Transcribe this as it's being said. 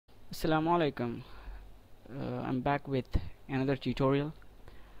Assalamu alaikum. I'm back with another tutorial.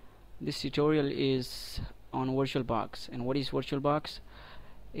 This tutorial is on VirtualBox. And what is VirtualBox?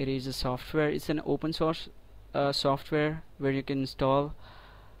 It is a software. It's an open source software where you can install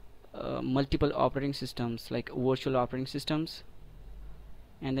multiple operating systems, like virtual operating systems,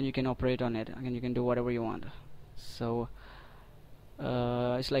 and then you can operate on it, and you can do whatever you want. So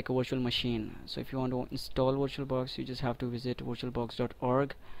it's like a virtual machine. So if you want to install VirtualBox, you just have to visit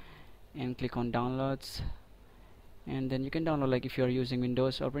virtualbox.org and click on downloads, and then you can download, like if you are using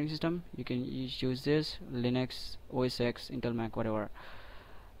Windows operating system, you can use this, Linux, OS X, Intel, Mac, whatever.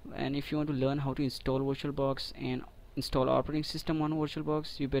 And if you want to learn how to install VirtualBox and install operating system on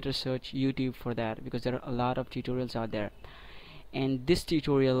VirtualBox, you better search YouTube for that, because there are a lot of tutorials out there. And this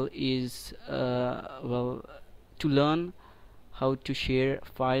tutorial is well, to learn how to share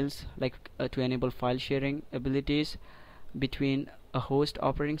files, like to enable file sharing abilities between a host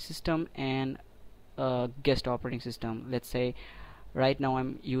operating system and a guest operating system. Let's say right now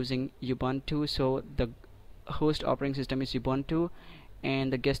I'm using Ubuntu, so the host operating system is Ubuntu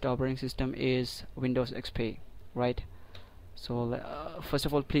and the guest operating system is Windows XP, right? So first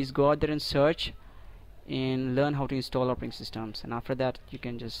of all, please go out there and search and learn how to install operating systems, and after that you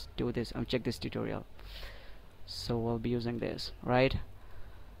can just do this and check this tutorial. So we'll be using this, right?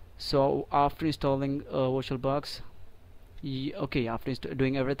 So after installing VirtualBox, after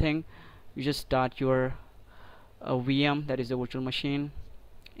doing everything, you just start your VM, that is the virtual machine.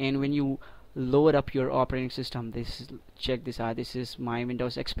 And when you load up your operating system, check this out, this is my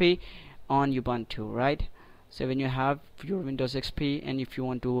Windows XP on Ubuntu, right? So when you have your Windows XP and if you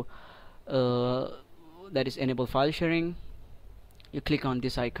want to that is enable file sharing, you click on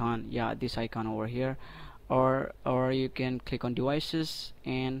this icon, this icon over here, or you can click on devices,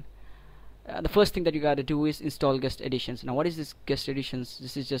 and the first thing that you got to do is install guest editions. Now what is this guest editions?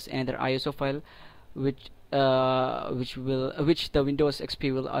 This is just another ISO file which the Windows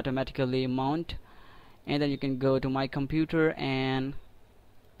XP will automatically mount, and then you can go to my computer and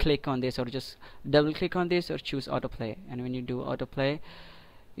click on this, or just double click on this, or choose autoplay. And when you do autoplay,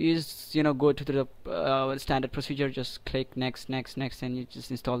 you just go to the standard procedure, just click next, and you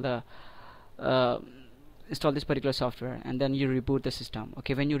just install this particular software, and then you reboot the system.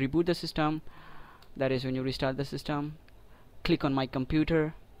 Okay, when you reboot the system, that is when you restart the system, click on my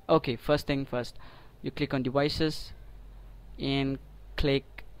computer. Okay, first thing first, you click on devices and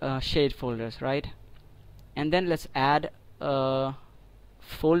click shared folders, right? And then let's add a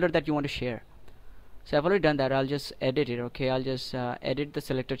folder that you want to share. So I've already done that. I'll just edit it. Okay, I'll just edit the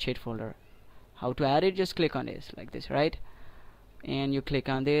selected shared folder. How to add it? Just click on this like this, right? And you click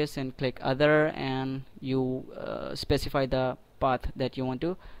on this and click other, and you specify the path that you want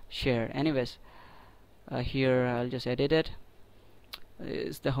to share. Anyways, here I'll just edit it.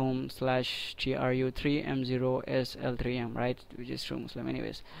 It's the home /tru3m0sl3m, right, which is true Muslim.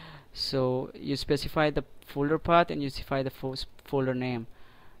 Anyways, so you specify the folder path and you specify the folder name,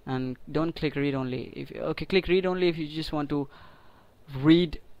 and don't click read only. Click read only if you just want to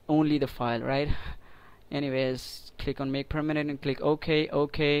read only the file, right? Anyways, click on make permanent and click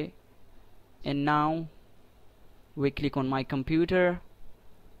OK. And now we click on my computer,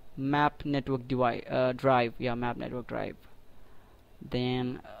 map network drive. Map network drive.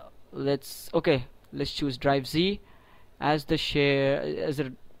 Then let's choose drive Z as the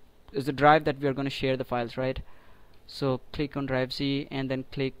drive that we are going to share the files, right? So click on drive Z and then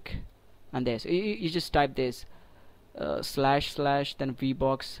click on this. You just type this / then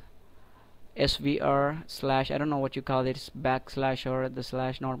VBox SVR / I don't know what you call it, it's backslash or the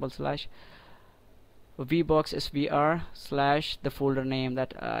 / normal slash VBox SVR / the folder name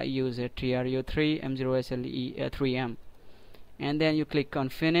that I use it, tru3m0sle3m, and then you click on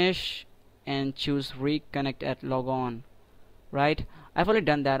finish and choose reconnect at logon, right? I've already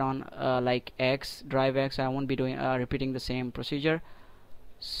done that on like drive X. I won't be doing repeating the same procedure.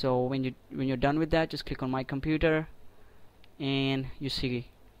 So when you're done with that, just click on my computer and you see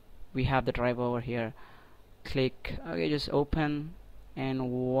we have the drive over here. Click just open, and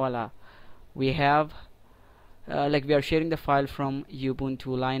voila, we have like we are sharing the file from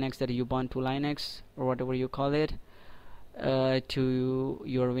Ubuntu Linux, that is Ubuntu Linux or whatever you call it, to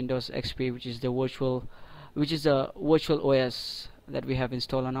your Windows XP, which is a virtual OS that we have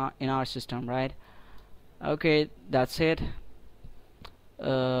installed in our system, right? Okay, that's it.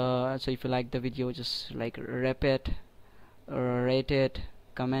 So if you like the video, just like rep it, or rate it,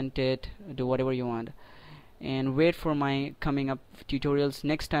 comment it, do whatever you want, and wait for my coming up tutorials.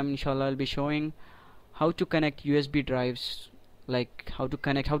 Next time inshallah I'll be showing how to connect USB drives, like how to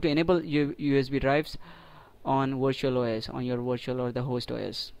enable USB drives on virtual OS, on your virtual or the host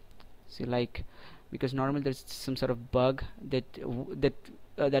OS. See, like, because normally there's some sort of bug that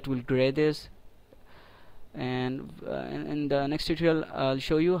will gray this, and in the next tutorial I'll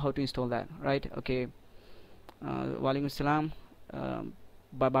show you how to install that, right? Okay, walaikum assalam.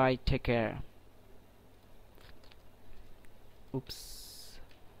 Bye bye, take care. Oops,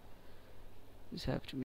 this have to be